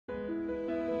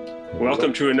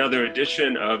Welcome to another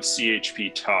edition of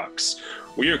CHP Talks.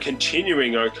 We are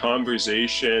continuing our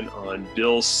conversation on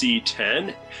Bill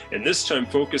C-10, and this time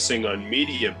focusing on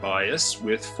media bias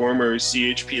with former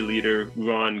CHP leader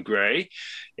Ron Gray.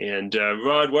 And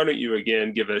Rod, why don't you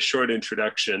again give a short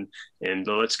introduction and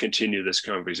let's continue this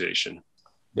conversation.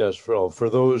 Yes, for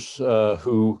those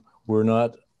who were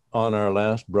not on our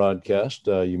last broadcast,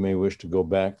 you may wish to go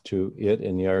back to it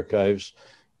in the archives,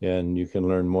 and you can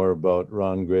learn more about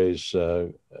Ron Gray's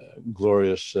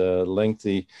glorious,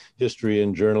 lengthy history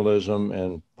in journalism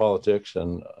and politics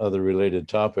and other related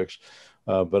topics.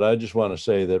 But I just want to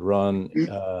say that Ron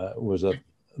was a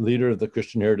leader of the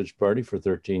Christian Heritage Party for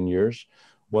 13 years,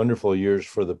 wonderful years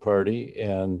for the party,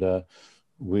 and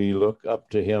we look up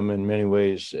to him in many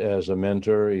ways as a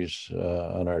mentor. He's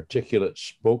an articulate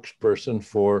spokesperson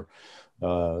for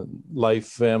life,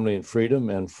 family, and freedom,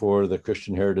 and for the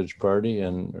Christian Heritage Party,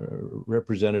 and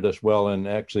represented us well, and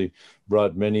actually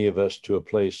brought many of us to a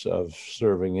place of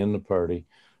serving in the party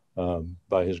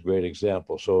by his great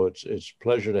example. So it's a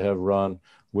pleasure to have Ron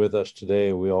with us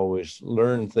today. We always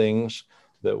learn things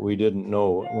that we didn't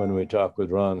know when we talk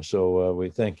with Ron. So we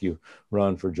thank you,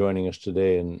 Ron, for joining us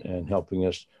today and helping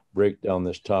us break down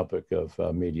this topic of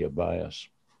media bias.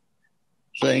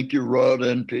 Thank you, Rod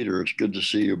and Peter. It's good to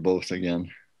see you both again.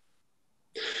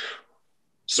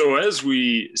 So as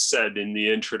we said in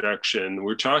the introduction,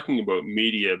 we're talking about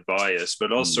media bias,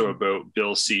 but also about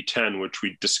Bill C-10, which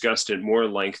we discussed in more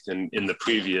length in the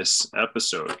previous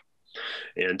episode.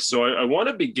 And so I want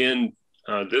to begin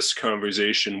this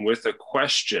conversation with a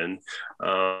question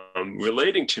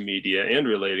relating to media and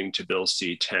relating to Bill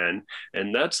C-10,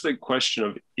 and that's the question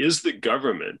of, is the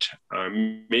government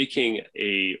making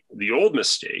the old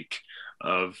mistake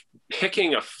of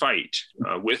picking a fight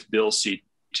with Bill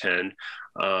C-10,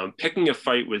 picking a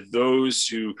fight with those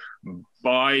who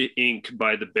buy ink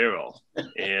by the barrel?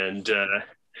 And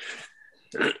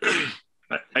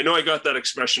I know I got that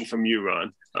expression from you,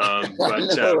 Ron. And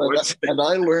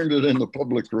I learned it in the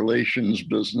public relations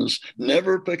business.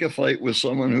 Never pick a fight with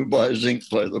someone who buys ink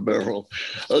by the barrel.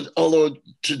 Although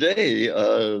today,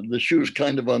 the shoe's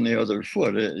kind of on the other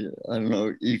foot. I don't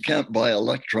know, you can't buy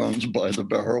electrons by the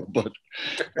barrel, but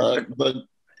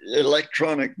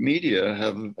electronic media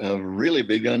have really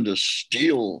begun to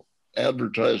steal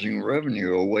advertising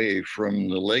revenue away from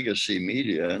the legacy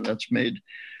media, and that's made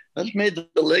the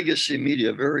legacy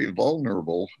media very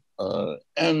vulnerable,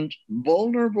 and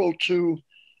vulnerable to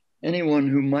anyone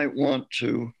who might want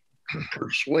to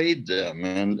persuade them.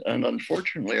 And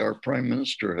unfortunately, our Prime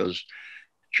Minister has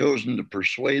chosen to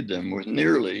persuade them with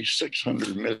nearly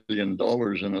 $600 million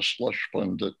in a slush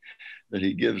fund that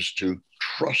he gives to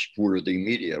trustworthy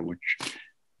media, which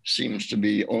seems to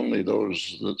be only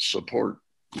those that support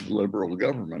the Liberal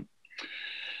government.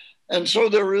 And so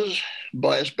there is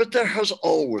bias, but there has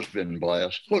always been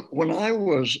bias. Look, when I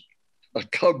was a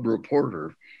cub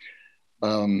reporter,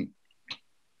 and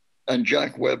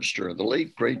Jack Webster, the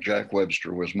late great Jack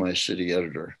Webster, was my city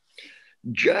editor.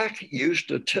 Jack used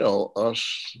to tell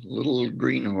us little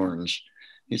greenhorns,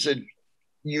 he said,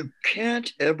 you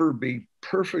can't ever be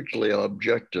perfectly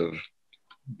objective,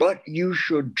 but you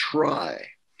should try.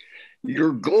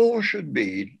 Your goal should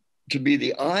be to be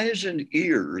the eyes and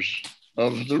ears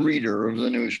of the reader of the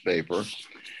newspaper,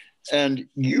 and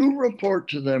you report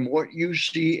to them what you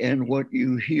see and what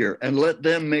you hear, and let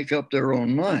them make up their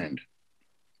own mind.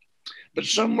 But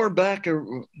somewhere back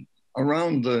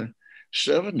around the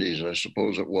 70s, I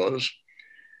suppose it was,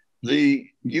 the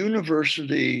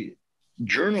university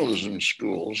journalism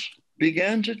schools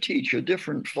began to teach a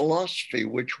different philosophy,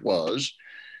 which was,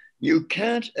 you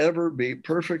can't ever be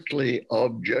perfectly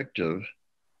objective,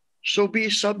 so be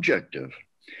subjective.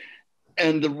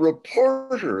 And the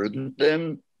reporter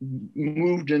then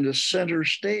moved into center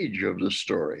stage of the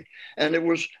story. And it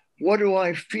was, what do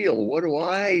I feel? What do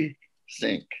I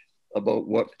think about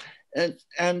what?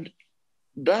 And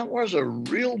that was a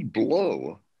real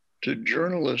blow to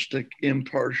journalistic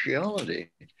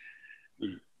impartiality.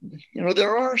 You know,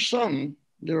 there are some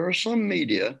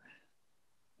media,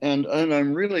 and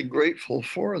I'm really grateful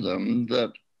for them,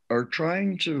 that are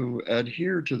trying to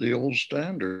adhere to the old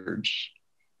standards.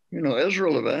 You know, Ezra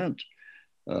Levant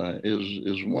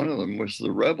is one of them with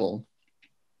The Rebel,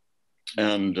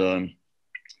 and a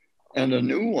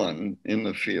new one in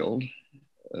the field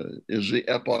is the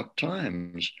Epoch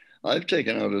Times. I've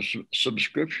taken out a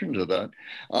subscription to that.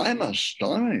 I'm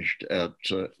astonished at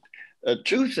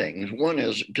two things. One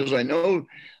is because I know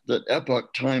that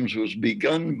Epoch Times was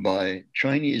begun by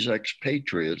Chinese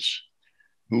expatriates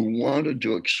who wanted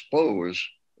to expose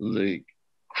the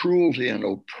cruelty and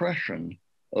oppression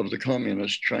of the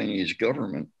communist Chinese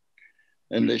government.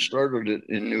 and they started it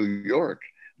in New York.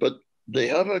 But they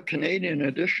have a Canadian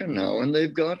edition now, and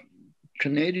they've got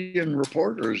Canadian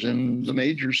reporters in the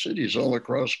major cities all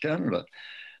across Canada.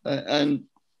 And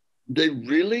they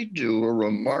really do a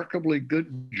remarkably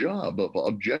good job of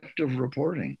objective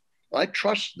reporting. I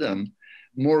trust them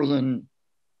more than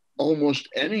almost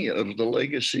any of the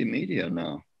legacy media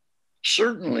now.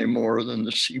 Certainly more than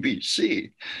the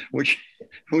CBC, which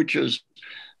is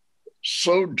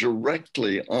so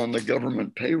directly on the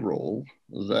government payroll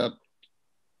that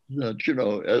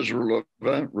Ezra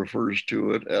Levant refers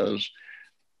to it as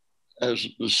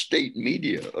the state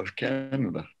media of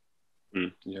Canada.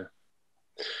 Yeah.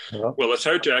 Well, it's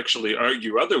hard to actually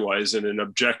argue otherwise in an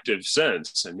objective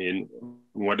sense. I mean,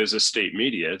 what is a state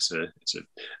media? It's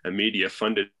a media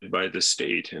funded by the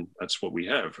state, and that's what we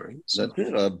have, right? So. That's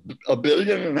it, $1.5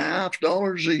 billion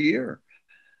a year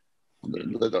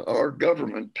that our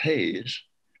government pays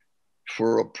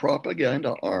for a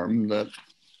propaganda arm that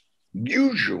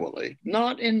usually,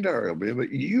 not invariably, but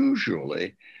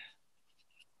usually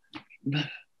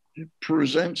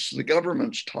presents the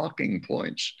government's talking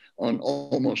points on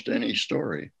almost any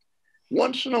story.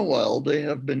 Once in a while, they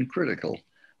have been critical,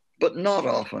 but not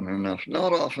often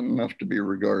enough to be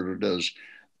regarded as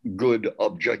good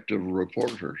objective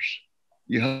reporters.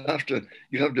 You have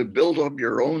to build up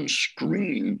your own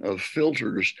screen of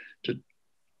filters to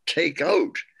take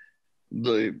out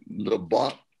the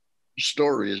bot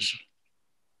stories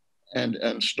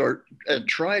and start and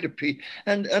try to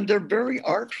and they're very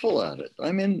artful at it.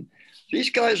 I mean, these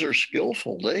guys are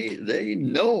skillful. They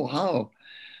know how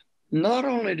not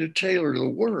only to tailor the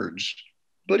words,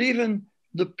 but even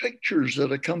the pictures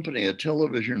that accompany a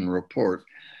television report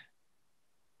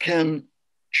can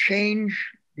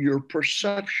change your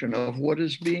perception of what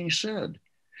is being said.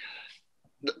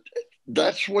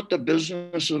 That's what the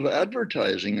business of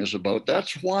advertising is about.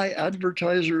 That's why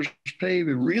advertisers pay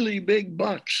really big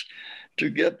bucks to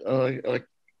get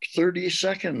 30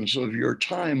 seconds of your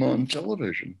time on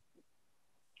television.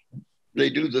 They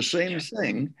do the same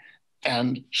thing,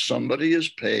 and somebody is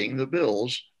paying the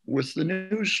bills with the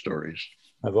news stories.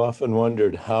 I've often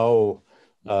wondered how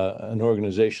an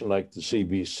organization like the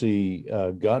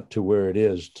CBC got to where it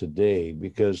is today,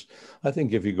 because I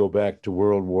think if you go back to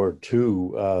World War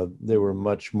II, they were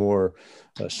much more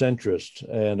centrist.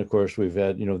 And of course, we've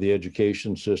had, the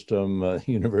education system,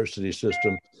 university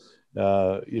system,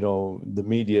 the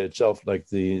media itself, like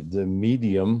the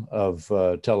medium of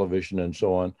television and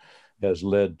so on, has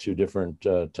led to different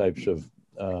types of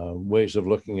ways of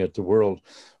looking at the world.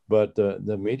 But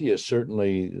the media,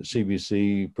 certainly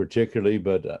CBC particularly,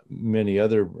 but many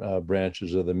other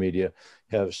branches of the media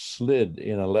have slid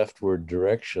in a leftward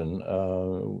direction,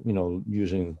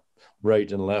 using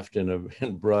right and left in a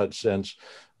broad sense,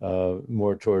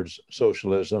 more towards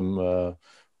socialism,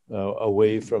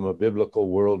 away from a biblical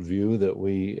worldview that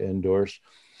we endorse.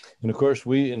 And of course,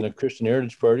 we in the Christian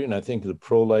Heritage Party, and I think the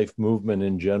pro-life movement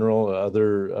in general,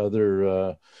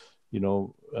 other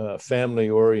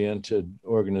family-oriented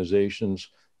organizations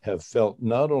have felt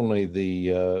not only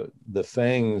the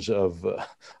fangs of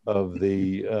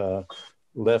the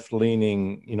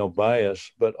left-leaning,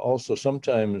 bias, but also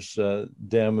sometimes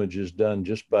damage is done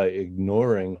just by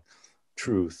ignoring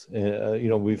truth.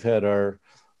 We've had our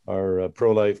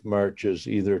pro-life marches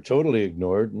either totally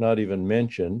ignored, not even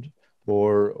mentioned,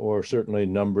 or certainly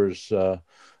numbers,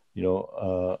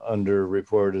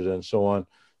 underreported and so on.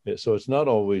 So it's not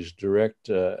always direct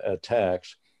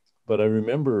attacks. But I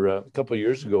remember a couple of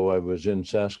years ago, I was in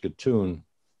Saskatoon,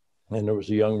 and there was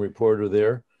a young reporter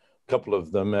there, a couple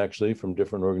of them actually from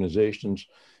different organizations.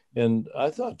 And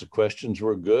I thought the questions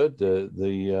were good.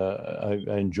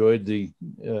 I enjoyed the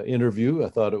interview. I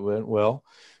thought it went well.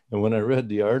 And when I read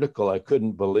the article, I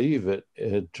couldn't believe it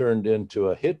had turned into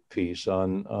a hit piece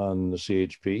on the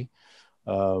CHP.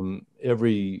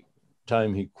 Every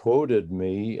time he quoted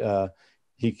me,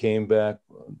 he came back,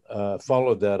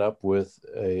 followed that up with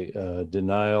a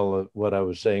denial of what I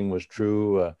was saying was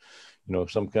true,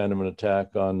 some kind of an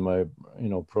attack on my,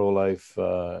 pro-life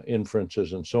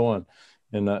inferences and so on.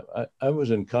 And I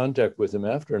was in contact with him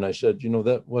after, and I said,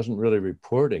 that wasn't really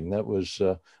reporting. That was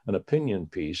an opinion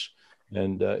piece.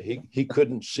 And he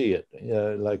couldn't see it.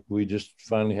 Like we just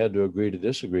finally had to agree to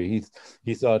disagree.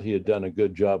 He thought he had done a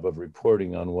good job of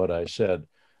reporting on what I said.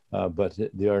 But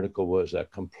the article was a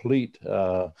complete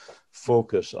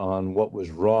focus on what was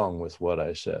wrong with what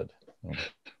I said.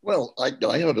 Well,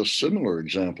 I had a similar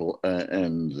example,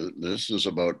 and this is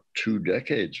about 2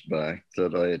 decades back,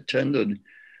 that I attended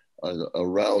a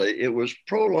rally. It was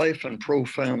pro-life and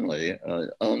pro-family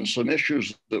on some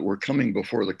issues that were coming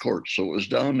before the court. So it was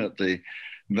down at the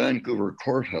Vancouver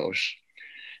courthouse.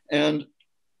 And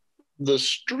the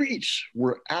streets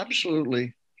were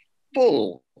absolutely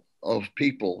full of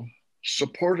people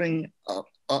supporting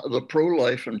the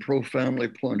pro-life and pro-family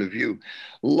point of view,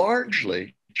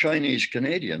 largely Chinese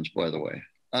Canadians, by the way.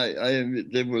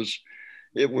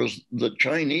 It was the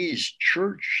Chinese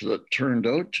church that turned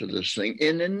out to this thing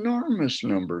in enormous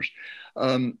numbers.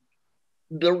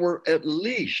 There were at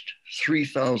least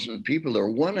 3,000 people there.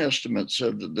 One estimate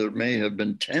said that there may have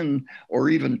been 10 or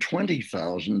even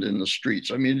 20,000 in the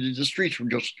streets. I mean, the streets were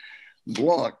just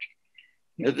blocked.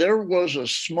 There was a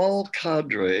small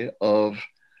cadre of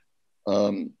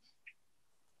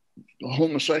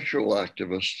homosexual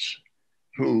activists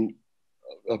who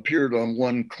appeared on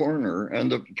one corner,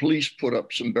 and the police put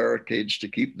up some barricades to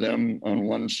keep them on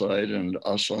one side and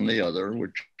us on the other,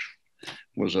 which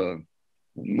was a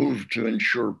move to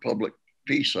ensure public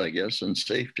peace, I guess, and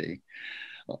safety,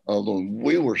 although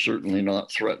we were certainly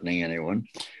not threatening anyone.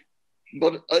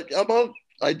 But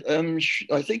I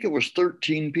think it was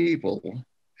 13 people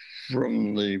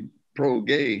from the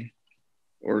pro-gay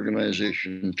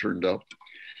organization turned up.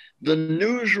 The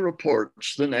news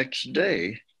reports the next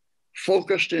day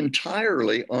focused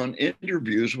entirely on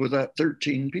interviews with that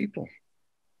 13 people.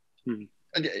 And,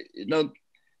 now,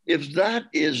 if that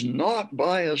is not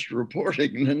biased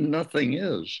reporting, then nothing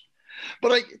is.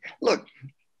 But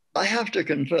I have to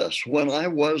confess, when I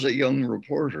was a young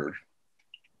reporter,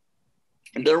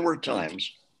 there were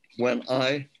times when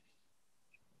I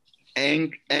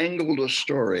angled a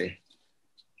story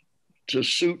to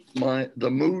suit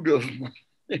the mood of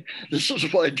this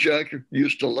is why Jack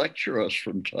used to lecture us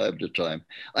from time to time.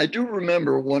 I do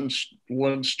remember one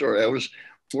story. I was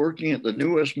working at the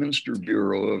New Westminster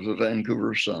Bureau of the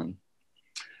Vancouver Sun,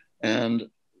 and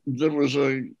there was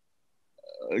a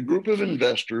group of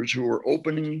investors who were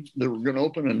going to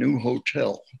open a new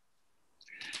hotel.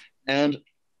 And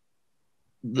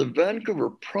the Vancouver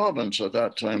province at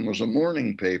that time was a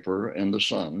morning paper, and the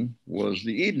Sun was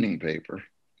the evening paper.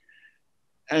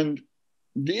 And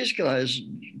these guys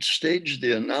staged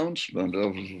the announcement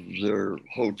of their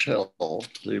hotel,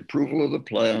 the approval of the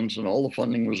plans, and all the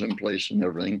funding was in place and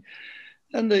everything.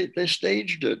 And they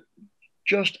staged it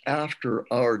just after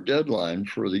our deadline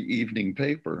for the evening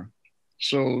paper.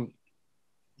 So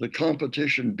the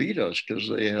competition beat us because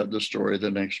they had the story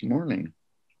the next morning.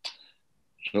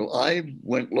 So I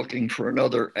went looking for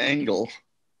another angle,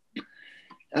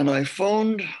 and I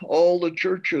phoned all the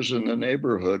churches in the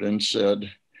neighborhood and said,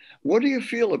 what do you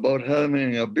feel about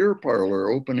having a beer parlor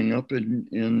opening up in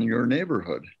your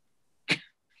neighborhood?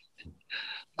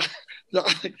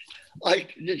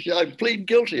 I plead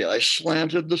guilty. I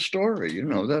slanted the story, you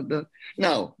know, that.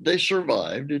 Now, they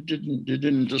survived. It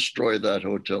didn't destroy that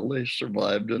hotel. They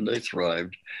survived and they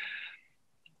thrived.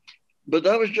 But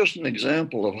that was just an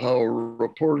example of how a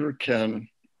reporter can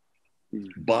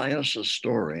bias a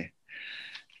story.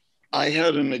 I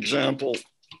had an example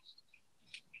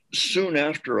soon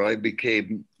after I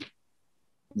became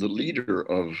the leader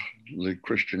of the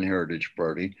Christian Heritage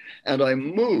Party, and I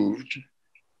moved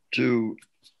to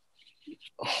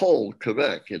Hull,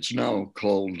 Quebec. It's now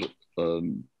called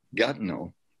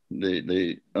Gatineau.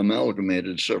 They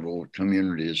amalgamated several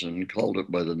communities and called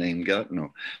it by the name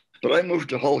Gatineau. But I moved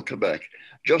to Hull, Quebec,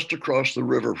 just across the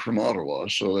river from Ottawa,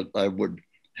 so that I would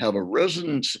have a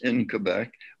residence in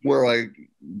Quebec where I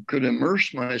could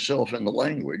immerse myself in the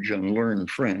language and learn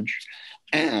French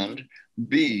and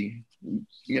be,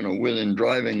 you know, within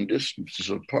driving distance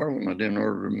of Parliament in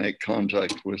order to make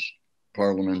contact with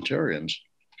parliamentarians.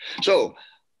 So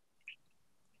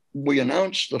we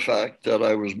announced the fact that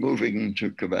I was moving to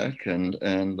Quebec and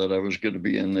that I was going to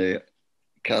be in the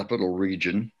capital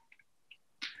region.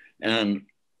 And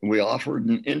we offered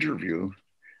an interview,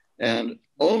 and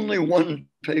only one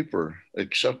paper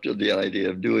accepted the idea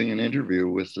of doing an interview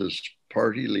with this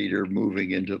party leader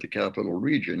moving into the capital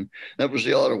region. That was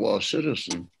the Ottawa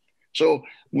Citizen. So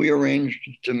we arranged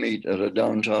to meet at a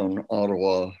downtown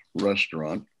Ottawa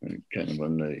restaurant, kind of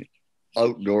in the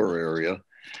outdoor area.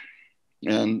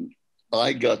 And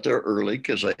I got there early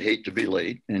because I hate to be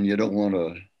late, and you don't want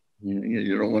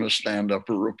to stand up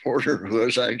a reporter who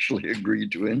has actually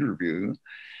agreed to interview.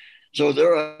 So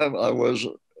there I was,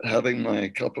 having my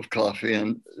cup of coffee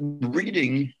and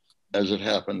reading, as it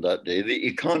happened that day, The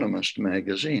Economist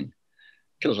magazine,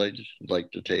 because I just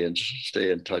like to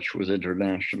stay in touch with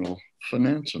international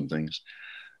finance and things.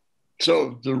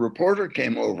 So the reporter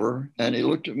came over and he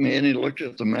looked at me and he looked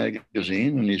at the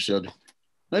magazine and he said,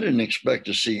 I didn't expect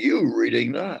to see you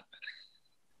reading that.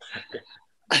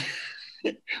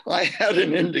 I had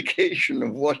an indication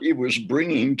of what he was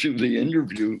bringing to the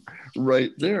interview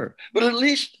right there. But at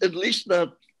least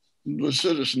that the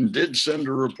Citizen did send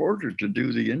a reporter to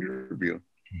do the interview.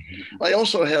 Mm-hmm. I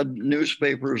also had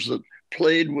newspapers that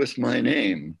played with my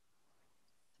name.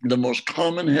 The most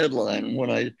common headline when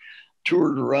I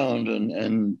toured around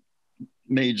and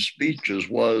made speeches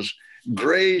was,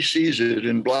 "Gray sees it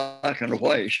in black and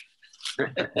white."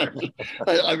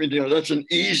 I mean, that's an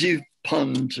easy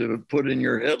pun to put in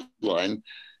your headline.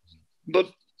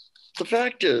 But the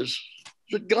fact is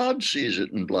that God sees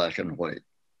it in black and white.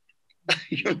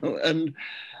 And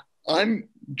I'm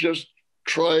just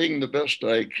trying the best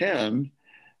I can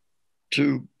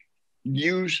to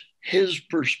use his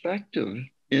perspective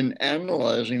in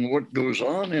analyzing what goes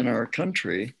on in our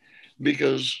country,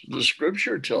 because the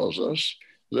scripture tells us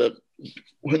that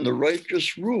when the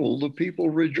righteous rule, the people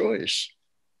rejoice.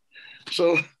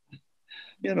 So,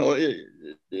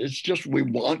 it's just, we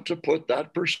want to put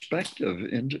that perspective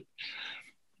into,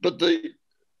 but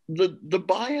the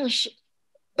bias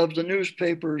of the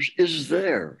newspapers is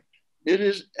there. It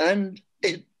is, and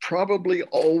it probably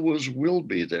always will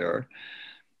be there.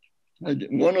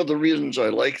 One of the reasons I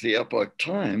like the Epoch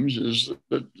Times is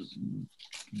that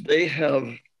they have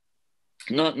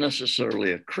not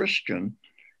necessarily a Christian,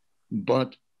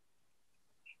 but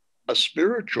a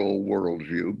spiritual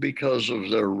worldview because of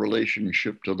their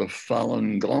relationship to the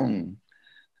Falun Gong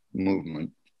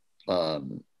movement.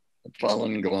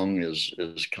 Falun Gong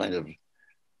is kind of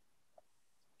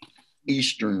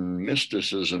Eastern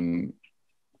mysticism.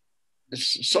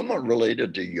 It's somewhat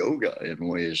related to yoga in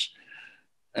ways.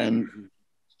 And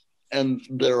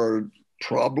there are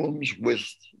problems with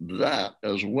that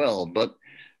as well. But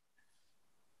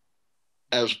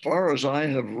as far as I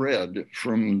have read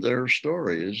from their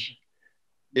stories,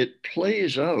 it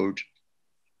plays out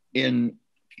in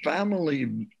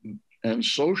family and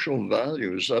social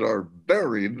values that are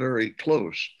very, very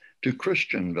close to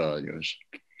Christian values.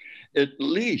 At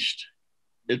least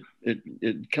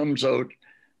it comes out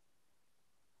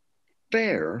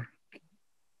fair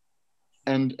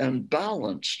and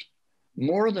balanced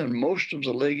more than most of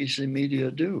the legacy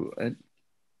media do. And,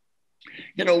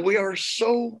 we are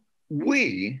so,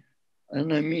 and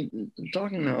I mean, I'm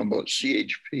talking now about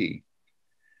CHP,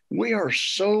 we are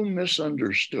so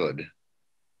misunderstood.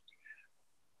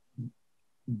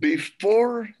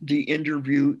 Before the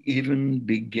interview even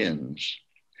begins,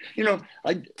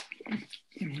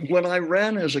 when I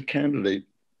ran as a candidate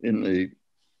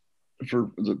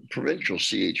for the provincial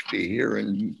CHP here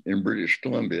in British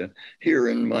Columbia, here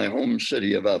in my home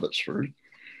city of Abbotsford,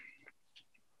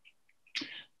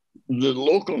 the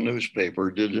local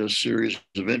newspaper did a series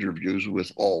of interviews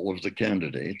with all of the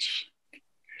candidates.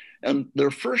 And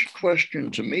their first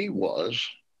question to me was,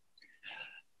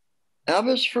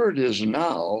 Abbotsford is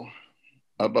now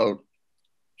about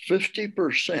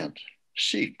 50%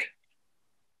 Sikh.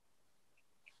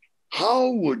 How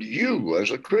would you,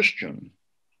 as a Christian,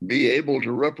 be able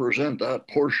to represent that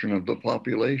portion of the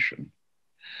population?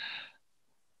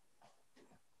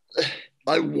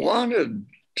 I wanted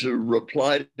to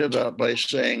reply to that by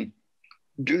saying,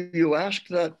 do you ask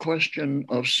that question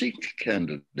of Sikh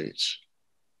candidates?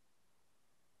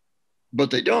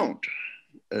 But they don't.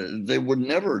 They would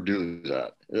never do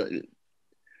that.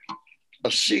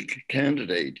 A Sikh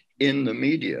candidate in the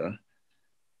media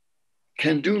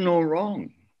can do no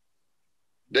wrong.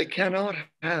 They cannot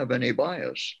have any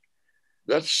bias.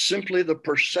 That's simply the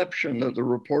perception that the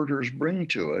reporters bring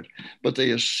to it, but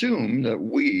they assume that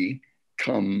we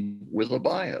come with a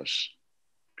bias.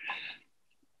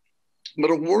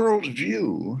 But a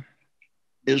worldview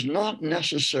is not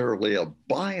necessarily a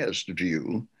biased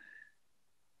view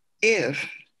if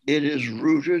it is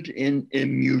rooted in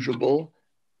immutable,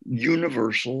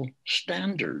 universal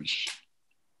standards.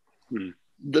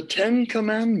 The 10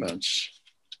 Commandments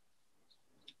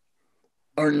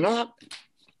are not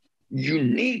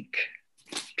unique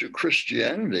to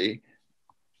Christianity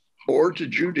or to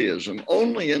Judaism,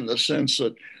 only in the sense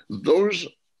that those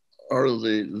are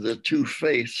the two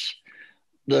faiths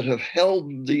that have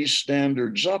held these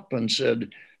standards up and said,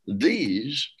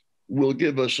 these will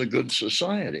give us a good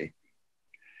society.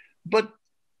 But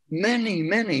many,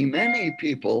 many, many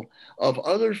people of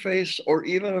other faiths or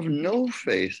even of no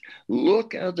faith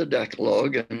look at the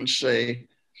Decalogue and say,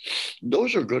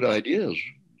 those are good ideas.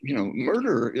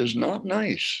 Murder is not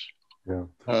nice. Yeah.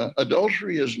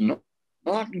 Adultery is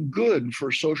not good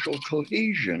for social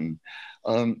cohesion.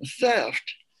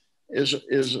 Theft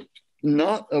is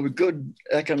not a good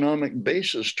economic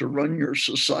basis to run your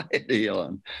society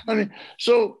on. I mean,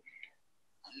 so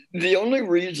the only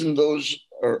reason those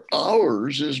are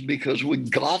ours is because we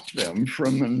got them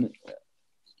from an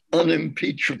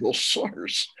unimpeachable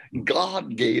source.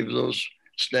 God gave those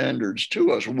standards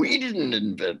to us. We didn't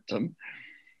invent them,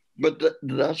 but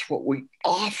that's what we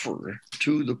offer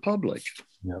to the public.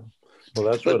 Yeah. Well,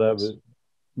 that's what I was,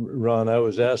 Ron, I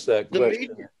was asked that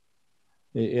question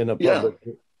in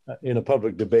a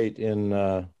public debate in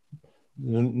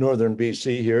northern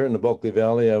BC here in the Bulkley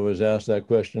Valley. I was asked that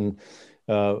question.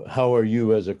 How are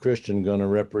you as a Christian going to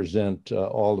represent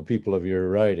all the people of your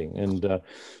writing? And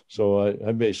so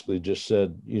I basically just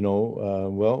said,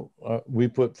 we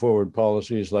put forward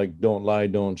policies like don't lie,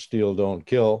 don't steal, don't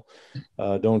kill,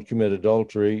 don't commit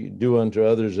adultery, do unto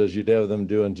others as you'd have them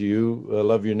do unto you,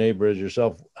 love your neighbor as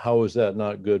yourself. How is that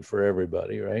not good for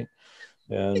everybody, right?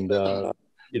 And,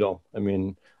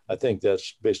 I think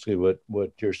that's basically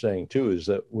what you're saying too, is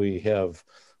that we have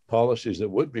policies that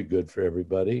would be good for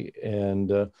everybody.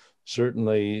 And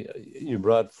certainly you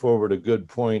brought forward a good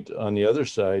point on the other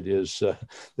side is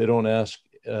they don't ask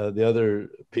the other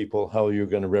people how you're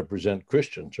going to represent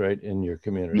Christians, right, in your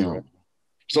community. No. Right?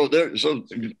 So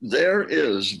there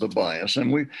is the bias,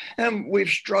 and we've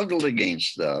struggled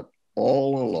against that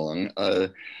all along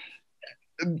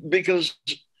because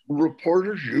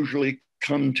reporters usually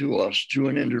come to us to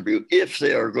an interview if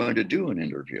they are going to do an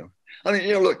interview. I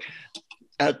mean, look,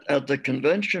 at the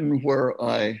convention where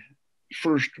I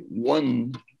first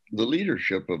won the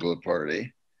leadership of the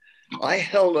party, I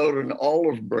held out an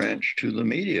olive branch to the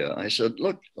media. I said,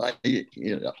 look,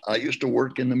 I used to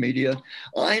work in the media.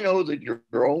 I know that you're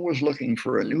always looking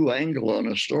for a new angle on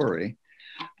a story.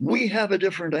 We have a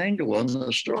different angle on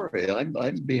the story.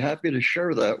 I'd be happy to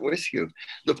share that with you.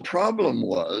 The problem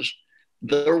was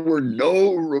there were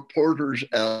no reporters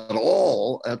at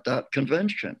all at that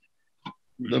convention.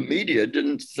 The media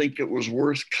didn't think it was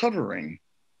worth covering.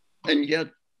 And yet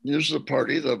this is a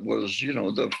party that was,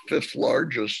 the fifth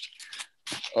largest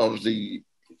of the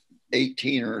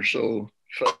 18 or so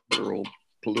federal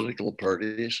political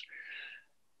parties.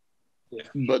 Yeah.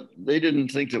 But they didn't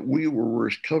think that we were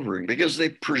worth covering because they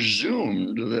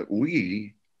presumed that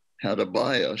we had a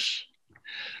bias.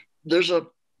 There's a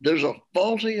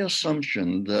faulty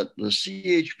assumption that the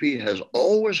CHP has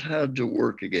always had to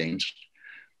work against,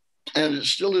 and it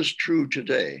still is true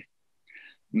today.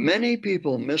 Many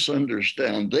people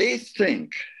misunderstand. They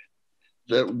think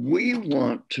that we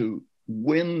want to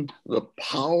win the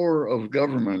power of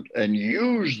government and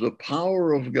use the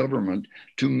power of government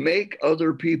to make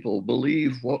other people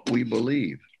believe what we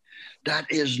believe.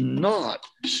 That is not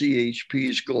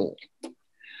CHP's goal.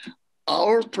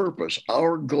 Our purpose,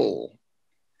 our goal,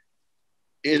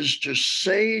 is to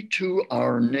say to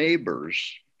our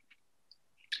neighbors,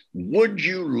 would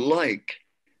you like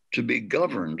to be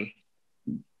governed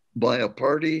by a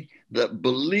party that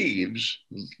believes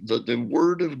that the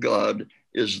Word of God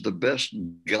is the best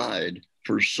guide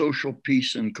for social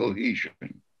peace and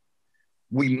cohesion?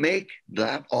 We make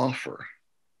that offer.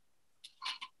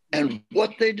 And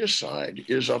what they decide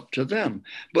is up to them.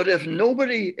 But if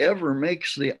nobody ever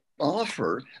makes the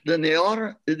offer, then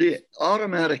the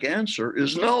automatic answer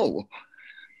is no.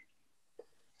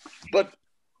 But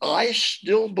I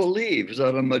still believe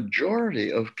that a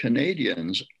majority of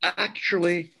Canadians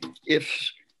actually,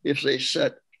 if they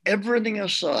set everything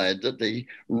aside that they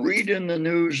read in the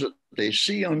news, that they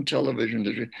see on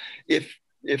television, if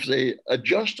they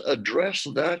just address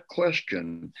that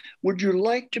question, would you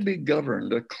like to be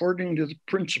governed according to the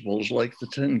principles like the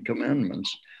 10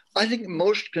 Commandments? I think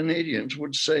most Canadians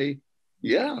would say,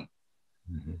 yeah.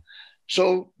 Mm-hmm.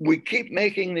 So we keep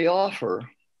making the offer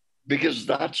because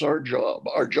that's our job.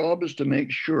 Our job is to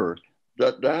make sure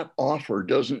that that offer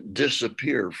doesn't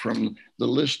disappear from the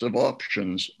list of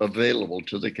options available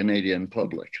to the Canadian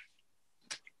public.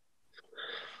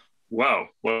 Wow.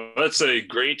 Well, that's a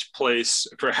great place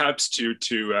perhaps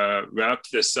to wrap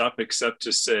this up, except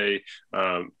to say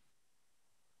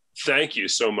thank you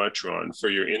so much, Ron, for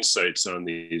your insights on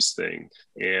these things.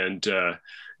 And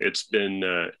it's been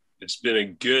a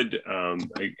good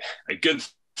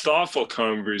thoughtful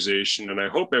conversation, and I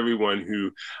hope everyone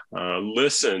who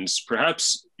listens,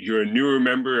 perhaps you're a newer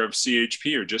member of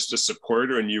CHP or just a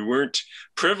supporter and you weren't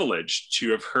privileged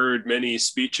to have heard many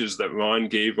speeches that Ron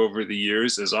gave over the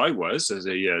years, as I was as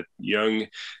a young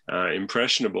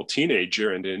impressionable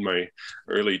teenager and in my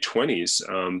early 20s,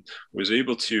 was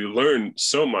able to learn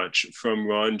so much from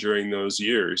Ron during those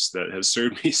years that has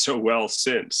served me so well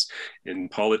since in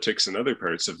politics and other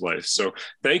parts of life. So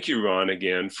thank you, Ron,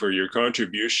 again for your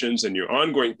contributions and your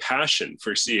ongoing passion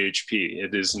for CHP.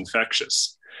 It is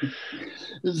infectious.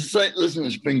 Listen,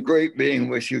 it's been great being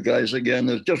with you guys again.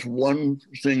 There's just one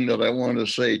thing that I want to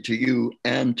say to you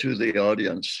and to the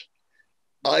audience.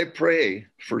 I pray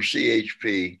for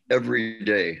CHP every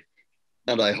day,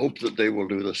 and I hope that they will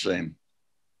do the same.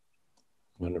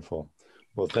 Wonderful.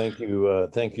 Well, thank you.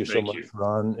 Thank you so much,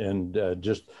 Ron. And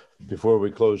just before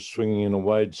we close, swinging in a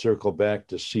wide circle back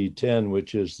to C10,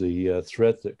 which is the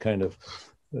threat that kind of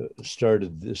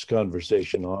started this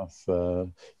conversation off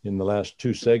in the last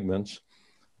two segments.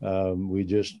 We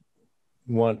just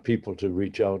want people to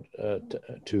reach out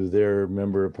to their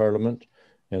member of parliament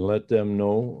and let them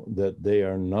know that they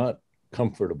are not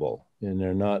comfortable and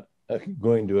they're not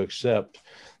going to accept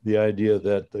the idea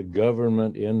that the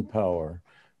government in power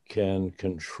can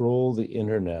control the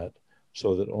internet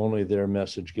so that only their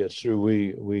message gets through.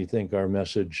 We think our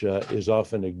message is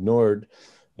often ignored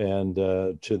and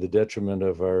to the detriment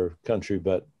of our country,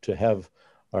 but to have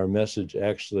our message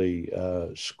actually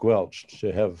squelched,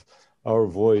 to have our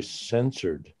voice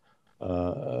censored,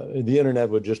 the internet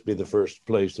would just be the first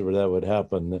place where that would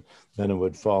happen. Then it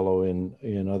would follow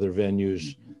in other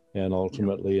venues and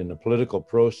ultimately in the political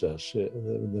process.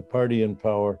 The party in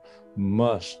power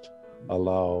must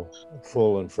allow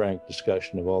full and frank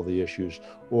discussion of all the issues,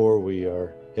 or we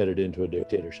are headed into a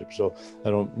dictatorship. So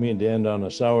I don't mean to end on a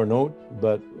sour note,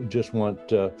 but just want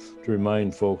to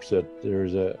remind folks that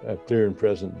there's a clear and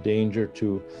present danger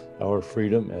to our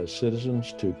freedom as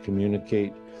citizens to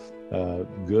communicate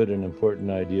good and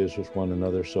important ideas with one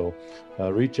another. So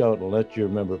reach out and let your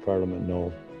member of parliament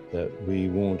know that we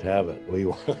won't have it.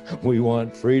 We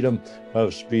want freedom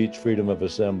of speech, freedom of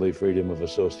assembly, freedom of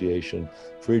association,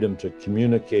 freedom to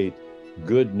communicate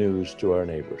good news to our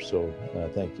neighbors. So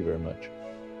thank you very much.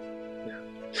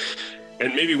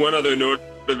 And maybe one other note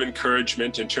of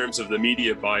encouragement in terms of the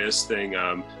media bias thing,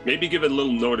 maybe give a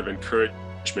little note of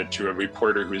encouragement to a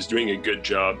reporter who is doing a good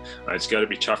job. It's got to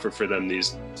be tougher for them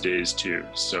these days too.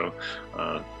 So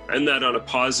end that on a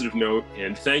positive note.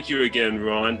 And thank you again,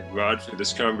 Rod, for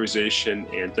this conversation.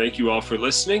 And thank you all for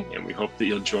listening. And we hope that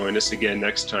you'll join us again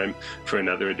next time for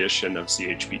another edition of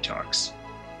CHP Talks.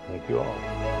 Thank you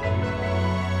all.